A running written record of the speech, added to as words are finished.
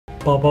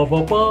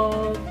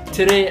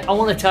Today I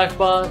want to talk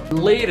about the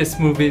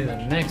latest movie, the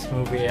next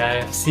movie I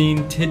have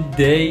seen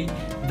today,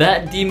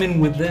 That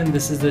Demon Within.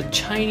 This is a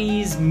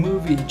Chinese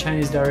movie,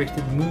 Chinese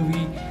directed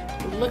movie.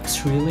 It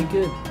looks really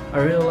good. I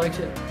really liked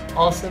it.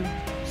 Awesome,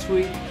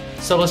 sweet.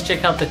 So let's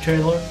check out the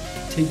trailer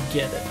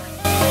together.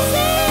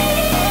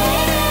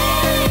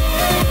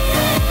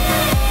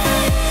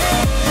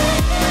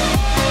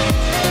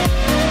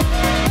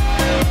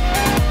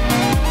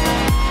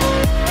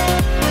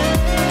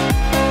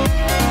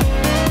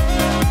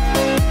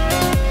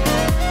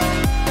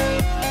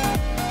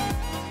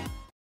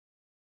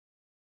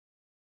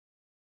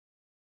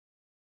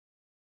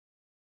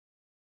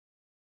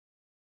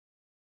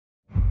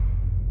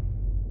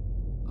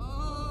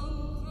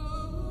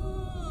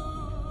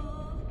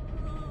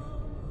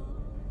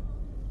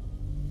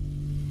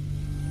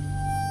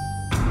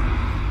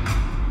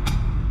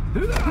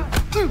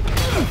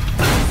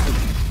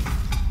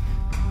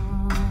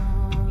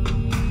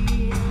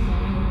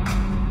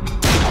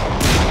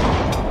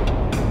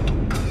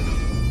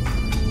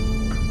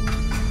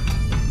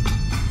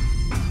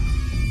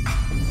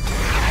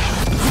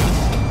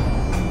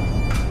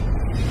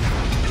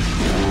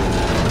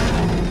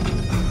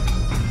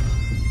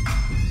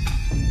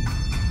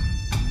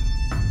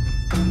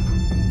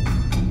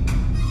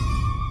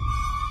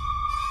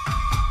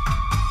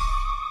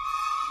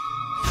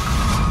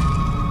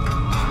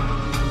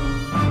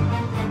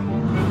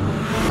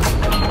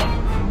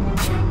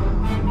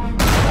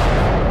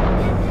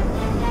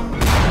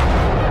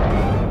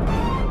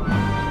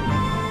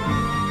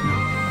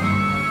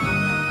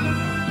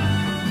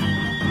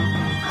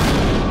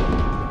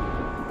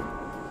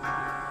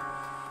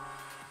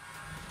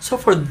 So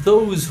for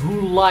those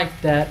who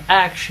like that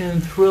action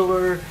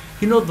thriller,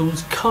 you know,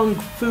 those kung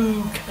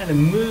fu kind of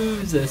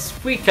moves,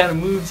 sweet kind of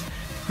moves,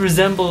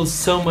 resembles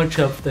so much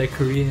of the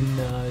Korean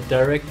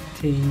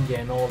directing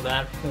and all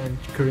that and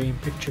Korean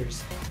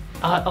pictures.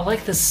 I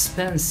like the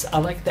suspense, I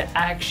like the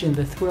action,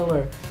 the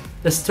thriller,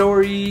 the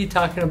story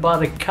talking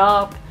about a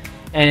cop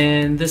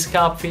and this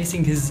cop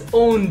facing his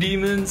own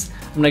demons.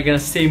 I'm not gonna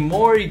say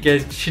more, you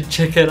guys should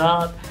check it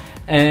out.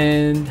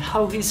 And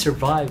how he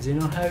survives, you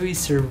know, how he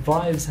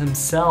survives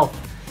himself.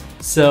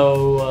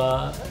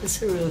 So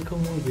it's a really cool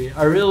movie.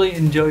 I really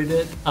enjoyed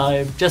it.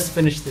 I've just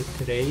finished it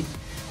today.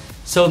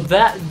 So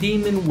That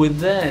Demon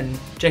Within,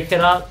 check it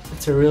out.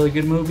 It's a really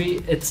good movie.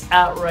 It's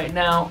out right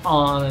now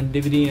on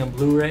DVD and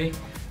Blu-ray.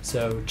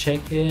 So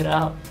check it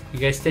out. You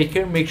guys take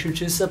care. Make sure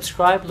to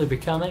subscribe, leave a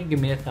comment,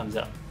 give me a thumbs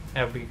up.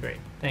 That would be great.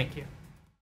 Thank you.